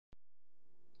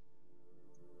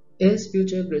As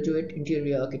future graduate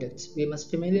interior architects, we must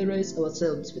familiarize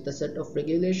ourselves with a set of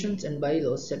regulations and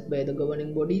bylaws set by the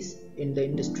governing bodies in the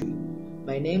industry.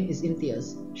 My name is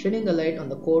Imthiyaz, shedding a light on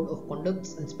the code of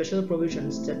conducts and special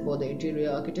provisions set for the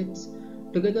interior architects,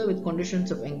 together with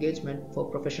conditions of engagement for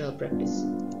professional practice,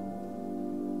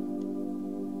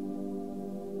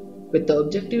 with the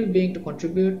objective being to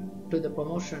contribute to the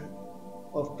promotion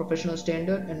of professional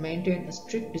standard and maintain a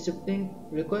strict discipline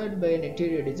required by an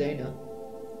interior designer.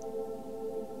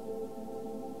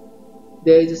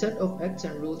 There is a set of acts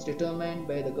and rules determined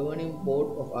by the governing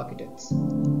board of architects.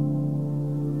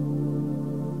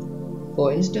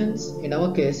 For instance, in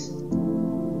our case, in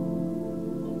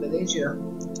Malaysia,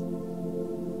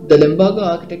 the Lembaga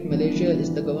Architect Malaysia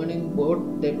is the governing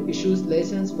board that issues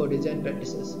license for design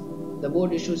practices. The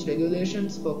board issues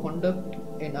regulations for conduct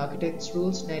in Architects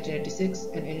Rules 1986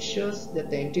 and ensures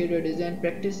that the interior design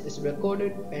practice is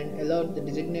recorded and allowed the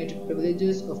designated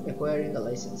privileges of acquiring a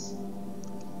license.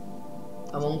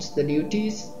 Amongst the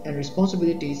duties and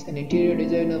responsibilities, an interior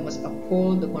designer must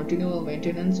uphold the continual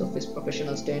maintenance of his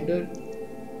professional standard.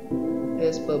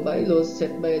 As per bylaws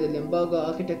set by the Lembaga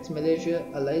Architects Malaysia,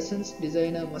 a licensed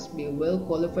designer must be well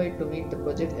qualified to meet the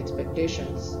project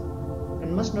expectations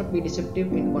and must not be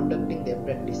deceptive in conducting their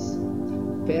practice.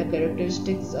 Fair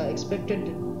characteristics are expected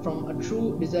from a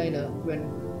true designer when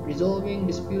resolving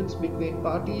disputes between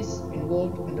parties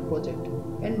involved in the project,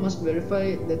 and must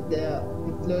verify that their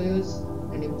employers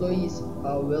and employees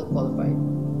are well qualified.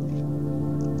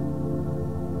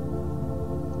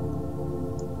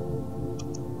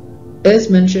 As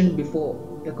mentioned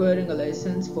before, acquiring a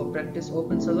license for practice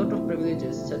opens a lot of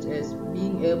privileges, such as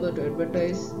being able to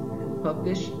advertise and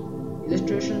publish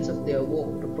illustrations of their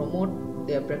work to promote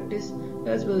their practice,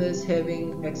 as well as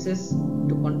having access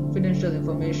to confidential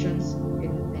information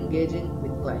in engaging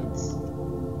with clients,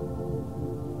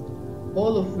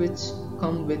 all of which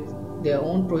come with their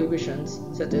own prohibitions,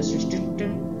 such as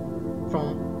restriction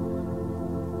from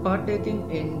partaking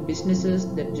in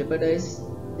businesses that jeopardize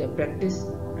their practice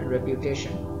and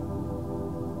reputation.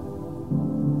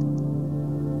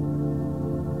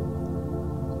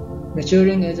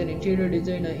 Maturing as an interior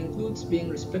designer includes being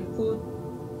respectful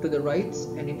to the rights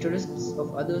and interests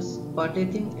of others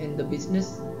partaking in the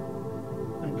business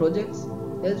and projects,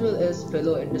 as well as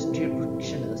fellow industry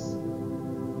practitioners.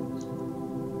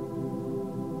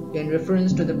 In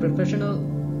reference to the professional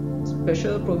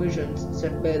special provisions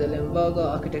set by the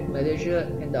Lembaga Architect Malaysia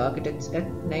in the Architects Act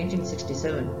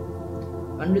 1967,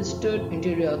 unregistered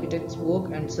interior architects'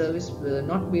 work and service will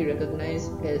not be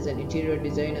recognized as an interior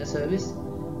designer service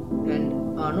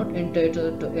and are not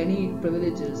entitled to any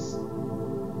privileges,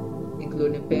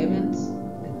 including payments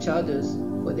and charges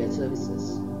for their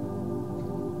services.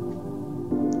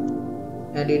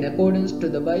 And in accordance to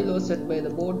the bylaws set by the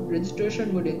board,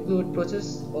 registration would include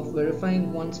process of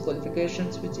verifying one's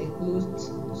qualifications, which includes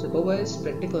supervised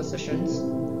practical sessions,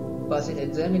 passing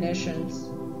examinations,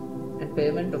 and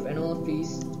payment of annual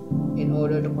fees in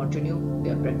order to continue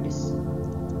their practice.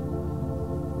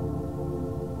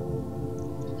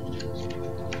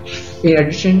 In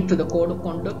addition to the Code of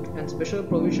Conduct and special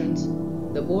provisions,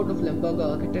 the Board of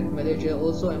Lembaga Architect Malaysia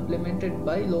also implemented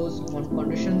bylaws on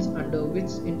conditions under which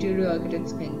interior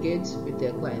architects engage with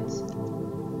their clients.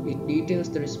 It details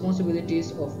the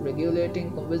responsibilities of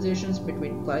regulating conversations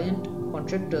between client,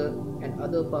 contractor, and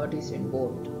other parties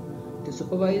involved, to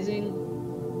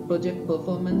supervising project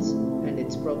performance and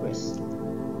its progress.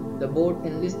 The board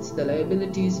enlists the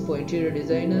liabilities for interior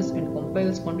designers and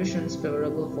compiles conditions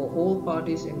favorable for all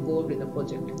parties involved in the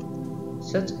project,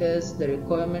 such as the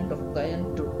requirement of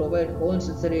client to provide all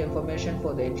necessary information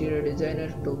for the interior designer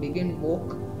to begin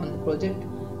work on the project,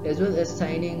 as well as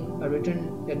signing a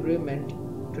written agreement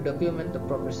to document the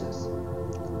progress.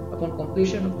 Upon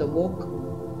completion of the work,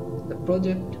 the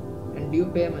project, and due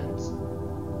payments,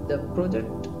 the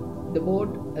board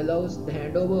allows the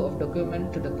handover of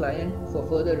document to the client for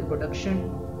further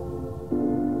reproduction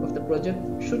of the project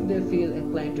should they feel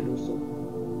inclined to do so.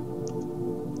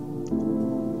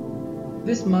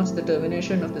 This marks the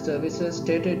termination of the services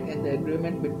stated in the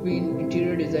agreement between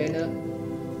interior designer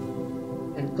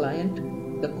and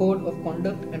client. The Code of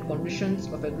Conduct and conditions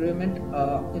of agreement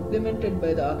are implemented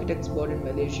by the Architects Board in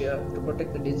Malaysia to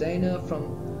protect the designer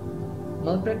from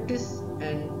malpractice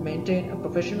and maintain a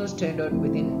professional standard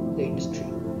within the industry.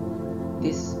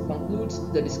 This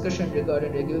concludes the discussion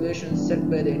regarding regulations set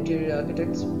by the interior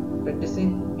architects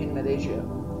practicing in Malaysia.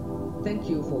 Thank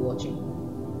you for watching.